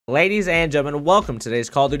Ladies and gentlemen, welcome to today's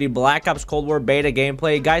Call of Duty Black Ops Cold War beta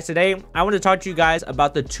gameplay. Guys, today I want to talk to you guys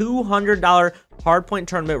about the $200 hardpoint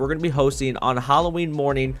tournament we're going to be hosting on Halloween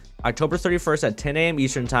morning, October 31st at 10 a.m.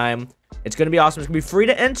 Eastern time. It's going to be awesome. It's going to be free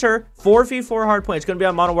to enter, 4v4 hardpoint. It's going to be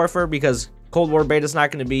on Modern Warfare because Cold War beta is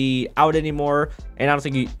not going to be out anymore, and I don't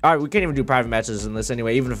think all right, we can't even do private matches in this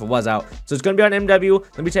anyway, even if it was out. So it's going to be on MW.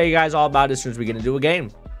 Let me tell you guys all about it as soon as we get into a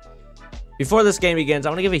game. Before this game begins, I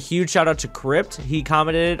want to give a huge shout out to Crypt. He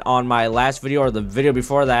commented on my last video or the video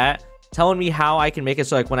before that, telling me how I can make it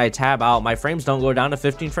so like when I tab out, my frames don't go down to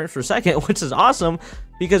 15 frames per second, which is awesome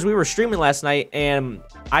because we were streaming last night and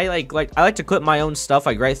I like to clip my own stuff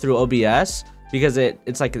like right through OBS because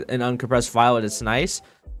it's like an uncompressed file and it's nice.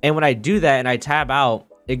 And when I do that and I tab out,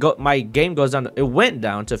 my game goes down. It went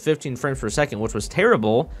down to 15 frames per second, which was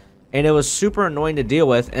terrible. And it was super annoying to deal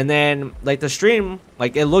with. And then like the stream,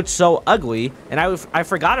 like it looked so ugly and I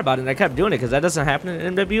forgot about it and I kept doing it because that doesn't happen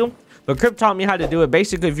in MW. But Crypt taught me how to do it.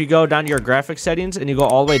 Basically, if you go down to your graphics settings and you go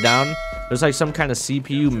all the way down, there's like some kind of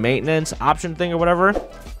CPU maintenance option thing or whatever,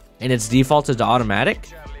 and it's defaulted to automatic.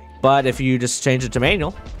 But if you just change it to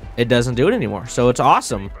manual, it doesn't do it anymore. So it's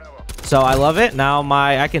awesome. So I love it. Now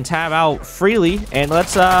I can tab out freely, and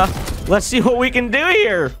let's see what we can do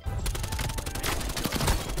here.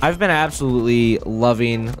 I've been absolutely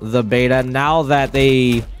loving the beta now that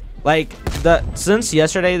they since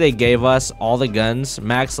yesterday they gave us all the guns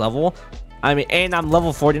max level. I mean, and I'm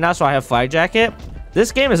level 40 now, so I have flag jacket.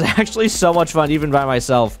 This game is actually so much fun even by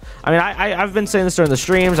myself. I mean, I've been saying this during the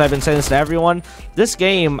streams. I've been saying this to everyone. This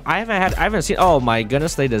game, I haven't seen, oh my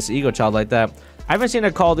goodness, they just ego child like that. I haven't seen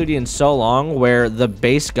a Call of Duty in so long where the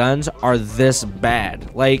base guns are this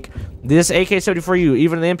bad. Like this AK-74U,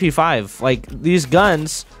 even the MP5, like these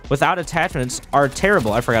guns without attachments are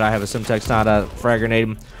terrible. I forgot I have a Simtex, not a frag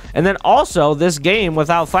grenade. And then also this game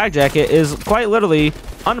without flag jacket is quite literally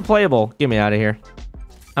unplayable. Get me out of here.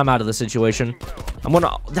 I'm out of the situation.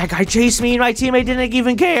 That guy chased me and my teammate didn't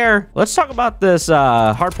even care. Let's talk about this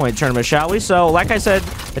hardpoint tournament, shall we? So like I said,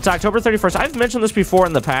 it's October 31st. I've mentioned this before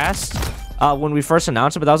in the past when we first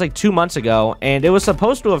announced it, but that was like 2 months ago. And it was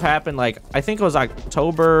supposed to have happened like, I think it was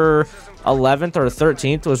October 11th or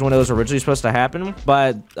 13th was when it was originally supposed to happen.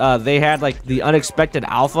 But they had like the unexpected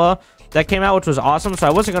alpha that came out, which was awesome. So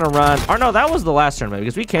I wasn't going to run. Or no, that was the last tournament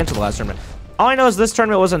because we canceled the last tournament. All I know is this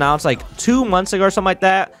tournament was announced like 2 months ago or something like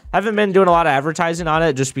that. I haven't been doing a lot of advertising on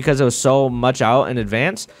it just because it was so much out in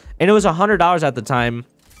advance. And it was $100 at the time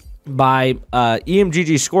by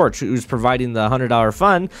EMGG Scorch, who's providing the $100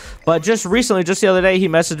 fund. But just recently, just the other day, he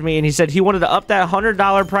messaged me and he said he wanted to up that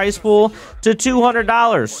 $100 prize pool to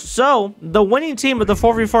 $200. So the winning team of the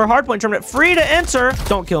 4v4 hardpoint tournament, free to enter.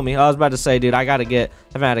 Don't kill me. I was about to say, dude, I haven't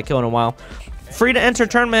had a kill in a while. Free to enter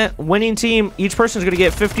tournament, winning team, each person's going to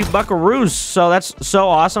get 50 buckaroos. So that's so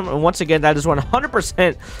awesome. And once again, that is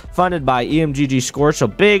 100% funded by EMGG Scorch. So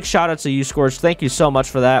big shout out to you, Scorch. Thank you so much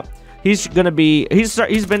for that. He's been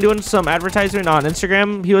doing some advertising on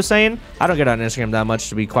Instagram, he was saying. I don't get on Instagram that much,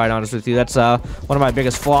 to be quite honest with you. That's one of my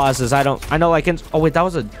biggest flaws is I know like, oh wait, that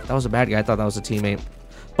was a bad guy. I thought that was a teammate.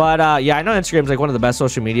 But yeah, I know Instagram's like one of the best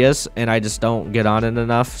social medias and I just don't get on it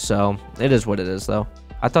enough. So it is what it is though.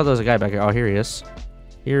 I thought there was a guy back here. Oh, here he is.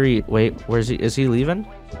 Wait, where's he? Is he leaving?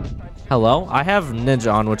 Hello? I have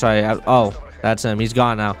Ninja on, which oh, that's him. He's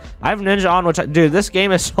gone now. I have Ninja on, dude, this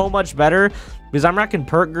game is so much better because I'm rocking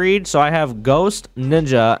perk greed. So I have Ghost,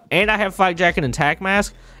 Ninja, and I have Flag Jacket and Tac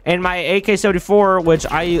Mask. And my AK-74, which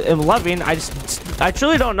I am loving. I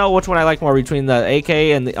truly don't know which one I like more between the AK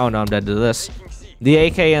and the, oh no, I'm dead to this. The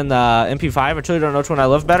AK and the MP5. I truly don't know which one I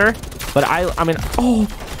love better. But I mean, oh!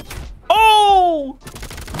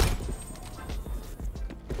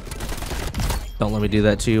 Don't let me do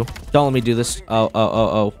that to you. Don't let me do this.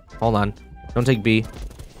 Oh. Hold on. Don't take B.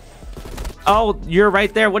 Oh, you're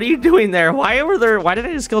right there. What are you doing there? Why did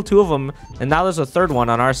I just kill 2 of them? And now there's a 3rd one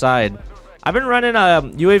on our side. I've been running a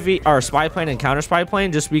UAV or spy plane and counter spy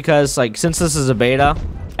plane just because, like, since this is a beta,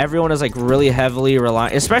 everyone is like really heavily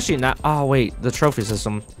relying, especially not. Oh wait, the trophy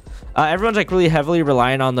system. Everyone's like really heavily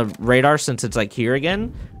relying on the radar since it's like here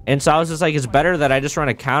again. And so I was just like, it's better that I just run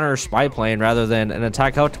a counter spy plane rather than an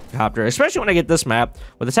attack helicopter, especially when I get this map.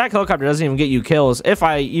 With attack helicopter doesn't even get you kills if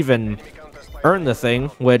I even earn the thing,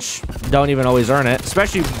 which don't even always earn it.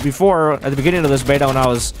 Especially before, at the beginning of this beta when I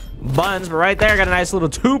was buns, but right there I got a nice little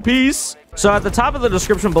 2-piece. So at the top of the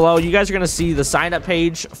description below, you guys are going to see the sign up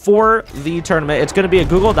page for the tournament. It's going to be a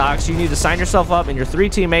Google Docs. You need to sign yourself up and your 3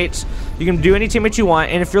 teammates. You can do any teammate you want.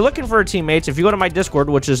 And if you're looking for teammates, if you go to my Discord,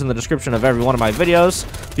 which is in the description of every one of my videos,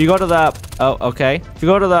 if you go to the, if you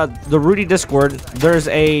go to the Rudy Discord,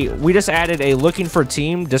 we just added a looking for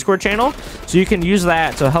team Discord channel. So you can use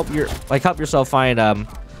that to help yourself find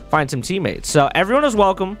some teammates. So everyone is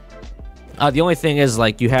welcome. The only thing is,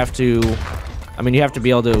 like, you have to be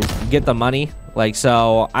able to get the money. Like,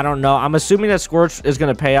 so I don't know. I'm assuming that Scorch is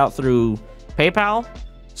going to pay out through PayPal.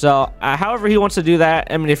 So however he wants to do that.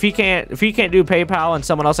 I mean, if he can't do PayPal and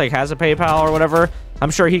someone else like has a PayPal or whatever, I'm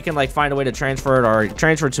sure he can like find a way to transfer it, or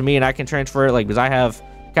transfer it to me and I can transfer it, like, because I have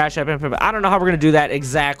Cash App and PayPal. I don't know how we're going to do that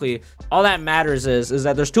exactly. All that matters is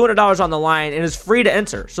that there's $200 on the line and it's free to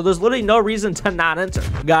enter. So there's literally no reason to not enter.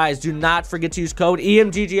 Guys, do not forget to use code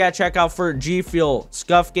EMGG at checkout for G Fuel,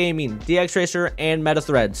 Scuff Gaming, DX Racer, and Meta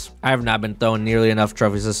Threads. I have not been throwing nearly enough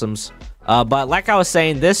trophy systems. But like I was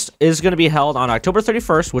saying, this is going to be held on October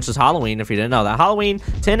 31st, which is Halloween, if you didn't know that. Halloween,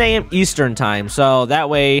 10 a.m. Eastern time. So that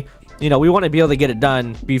way, you know, we want to be able to get it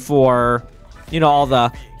done before, you know, all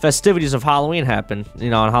the festivities of Halloween happen, you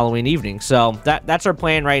know, on Halloween evening. So that's our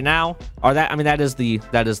plan right now. Or that is the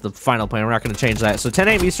final plan. We're not going to change that. So 10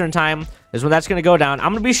 a.m. Eastern time is when that's going to go down.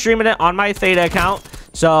 I'm going to be streaming it on my Theta account.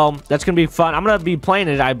 So that's going to be fun. I'm going to be playing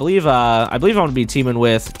it. I believe I'm going to be teaming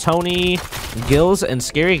with Tony, Gills, and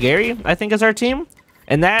Scary Gary, I think, is our team.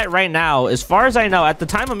 And that right now, as far as I know, at the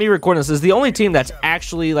time of me recording this, is the only team that's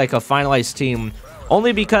actually like a finalized team.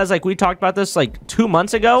 Only because, like, we talked about this like 2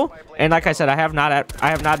 months ago, and like I said, I have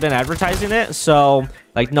not been advertising it, so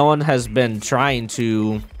like no one has been trying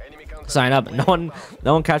to sign up. No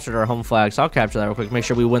one captured our home flag, so I'll capture that real quick. Make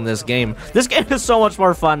sure we win this game. This game is so much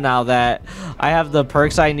more fun now that I have the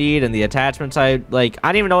perks I need and the attachments I like.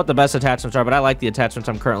 I don't even know what the best attachments are, but I like the attachments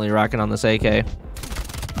I'm currently rocking on this AK.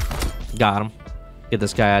 Got him. Get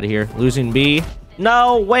this guy out of here. Losing B.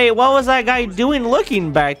 No, wait, what was that guy doing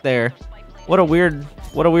looking back there? What a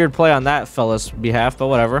weird play on that fella's behalf, but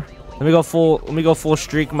whatever. Let me go full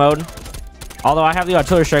streak mode. Although I have the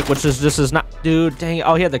artillery strike, which is just is not, dude, dang it.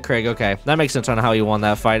 Oh, he had the Krig. Okay, that makes sense on how he won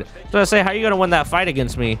that fight. So I say, how are you gonna win that fight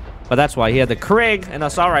against me? But that's why he had the Krig and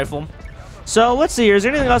assault rifle. So let's see here. Is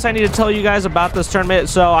there anything else I need to tell you guys about this tournament?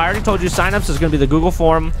 So I already told you signups is gonna be the Google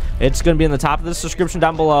form. It's gonna be in the top of this description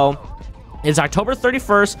down below. It's October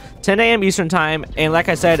 31st, 10 a.m. Eastern time, and like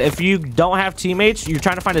I said, if you don't have teammates, you're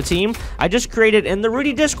trying to find a team, I just created in the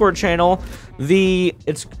Rudy Discord channel,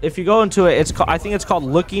 if you go into it, I think it's called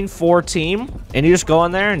Looking for Team, and you just go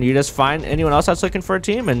in there and you just find anyone else that's looking for a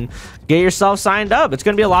team and get yourself signed up. It's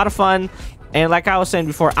gonna be a lot of fun. And like I was saying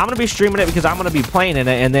before, I'm going to be streaming it because I'm going to be playing in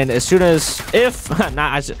it. And then as soon as,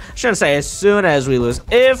 I shouldn't say as soon as we lose,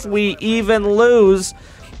 if we even lose,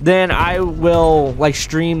 then I will like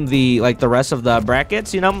stream the rest of the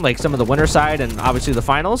brackets, you know, like some of the winner side and obviously the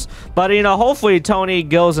finals. But, you know, hopefully Tony,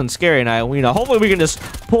 Gills, and Scary and I, you know, hopefully we can just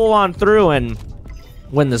pull on through and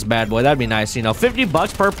win this bad boy. That'd be nice. You know,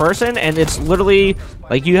 $50 per person, and it's literally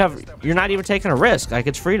like you're not even taking a risk. Like,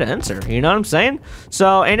 it's free to enter, you know what I'm saying?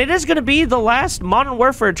 So, and it is going to be the last Modern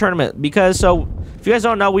Warfare tournament, because so if you guys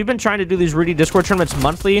don't know, we've been trying to do these Rudy Discord tournaments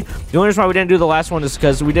monthly. The only reason why we didn't do the last one is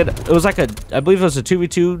because it was like I believe it was a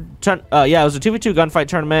 2v2 yeah, it was a 2v2 gunfight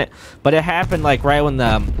tournament, but it happened like right when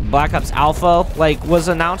the Black Ops Alpha like was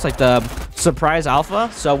announced, like the surprise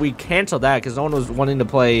alpha. So we canceled that because no one was wanting to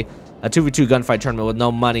play a 2v2 gunfight tournament with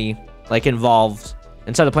no money like involved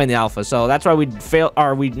instead of playing the alpha. So that's why we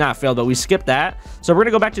skipped that. So we're gonna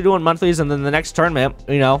go back to doing monthlies, and then the next tournament,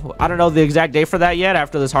 you know, I don't know the exact day for that yet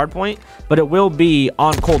after this hard point, but it will be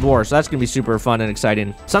on Cold War. So that's gonna be super fun and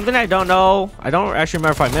exciting. Something I don't know, I don't actually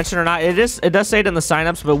remember if I mentioned or not, it does say it in the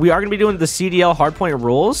signups, but we are gonna be doing the CDL hardpoint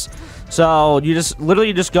rules. So you just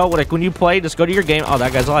literally just go, like when you play, just go to your game. Oh,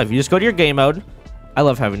 that guy's alive. You just go to your game mode. I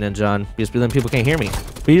love having Ninja on because then people can't hear me.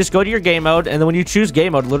 But you just go to your game mode, and then when you choose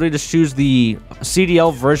game mode, literally just choose the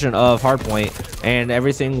CDL version of Hardpoint, and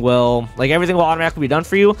everything will automatically be done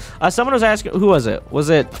for you. Someone was asking, who was it? Was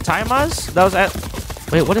it Taimaz? That was at.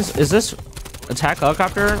 Wait, what is this? Attack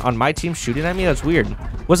helicopter on my team shooting at me? That's weird.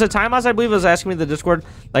 Was it Taimaz? I believe was asking me in the Discord,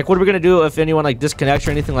 like, what are we gonna do if anyone like disconnects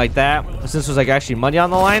or anything like that? Since there's like actually money on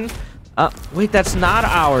the line. Wait, that's not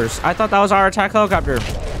ours. I thought that was our attack helicopter.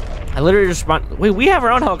 I literally just spawned. Wait, we have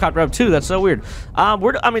our own helicopter up too. That's so weird.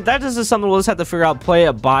 I mean, that is just something we'll just have to figure out, play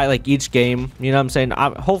it by like each game. You know what I'm saying?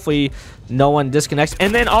 Hopefully no one disconnects.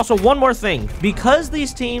 And then also one more thing, because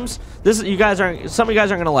these teams, some of you guys aren't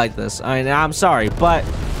gonna like this. I mean, I'm sorry, but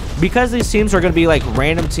because these teams are going to be like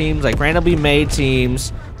random teams, like randomly made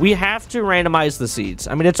teams, we have to randomize the seeds.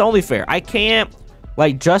 I mean, it's only fair. I can't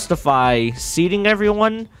like justify seeding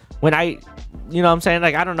everyone when you know what I'm saying?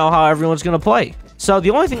 Like, I don't know how everyone's going to play. So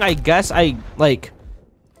the only thing I guess I like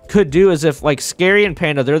could do is if like Scary and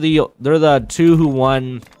Panda, they're the two who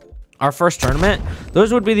won our first tournament.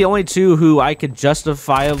 Those would be the only two who I could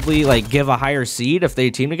justifiably like give a higher seed if they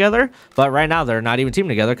team together. But right now they're not even teaming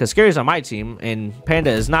together because Scary's on my team and Panda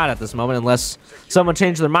is not at this moment unless someone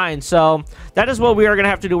changed their mind. So that is what we are gonna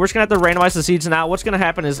have to do. We're just gonna have to randomize the seeds now. What's gonna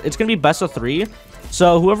happen is it's gonna be best of 3.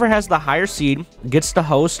 So whoever has the higher seed gets to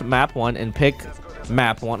host map 1 and pick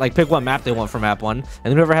map 1, like pick what map they want for map 1, and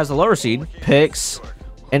then whoever has the lower seed picks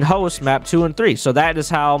and host map 2 and 3. So that is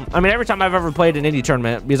how, I mean, every time I've ever played in any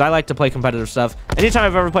tournament, because I like to play competitive stuff, anytime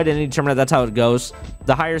I've ever played in any tournament, that's how it goes.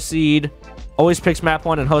 The higher seed always picks map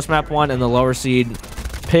 1 and host map 1, and the lower seed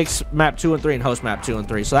picks map 2 and 3 and host map 2 and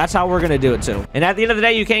 3. So that's how we're gonna do it too. And at the end of the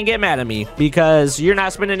day, you can't get mad at me because you're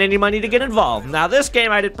not spending any money to get involved. Now this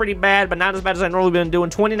game I did pretty bad, but not as bad as I normally been doing.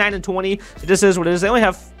 29 and 20. It just is what it is. They only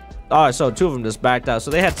have, oh, so 2 of them just backed out. So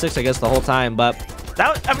they had 6, I guess, the whole time. But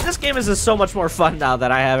that, I mean, this game is just so much more fun now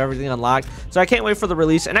that I have everything unlocked. So I can't wait for the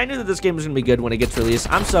release. And I knew that this game was going to be good when it gets released.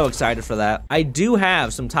 I'm so excited for that. I do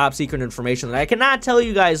have some top secret information that I cannot tell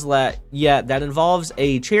you guys yet that involves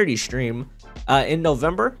a charity stream in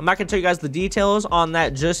November. I'm not gonna tell you guys the details on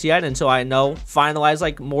that just yet until I finalize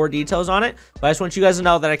like more details on it, but I just want you guys to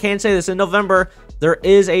know that I can say this: in November there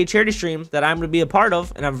is a charity stream that I'm gonna be a part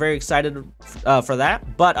of, and I'm very excited for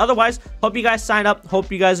that. But otherwise, hope you guys sign up. Hope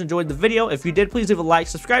you guys enjoyed the video. If you did, please leave a like,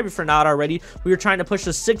 subscribe if you're not already. We are trying to push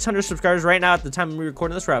to 600 subscribers right now. At the time we're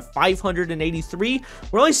recording this, we're at 583.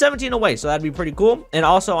 We're only 17 away, so that'd be pretty cool. And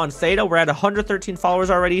also on Theta, we're at 113 followers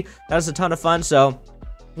already. That is a ton of fun. So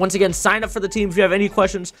once again, sign up for the team. If you have any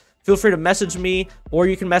questions, feel free to message me, or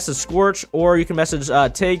you can message Scorch, or you can message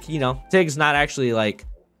Tig. You know, Tig's not actually like,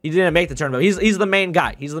 he didn't make the tournament. He's the main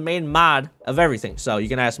guy. He's the main mod of everything. So you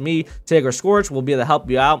can ask me, Tig, or Scorch. We'll be able to help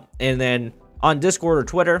you out. And then on Discord or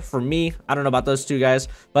Twitter for me, I don't know about those two guys.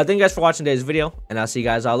 But thank you guys for watching today's video, and I'll see you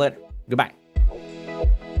guys all later. Goodbye.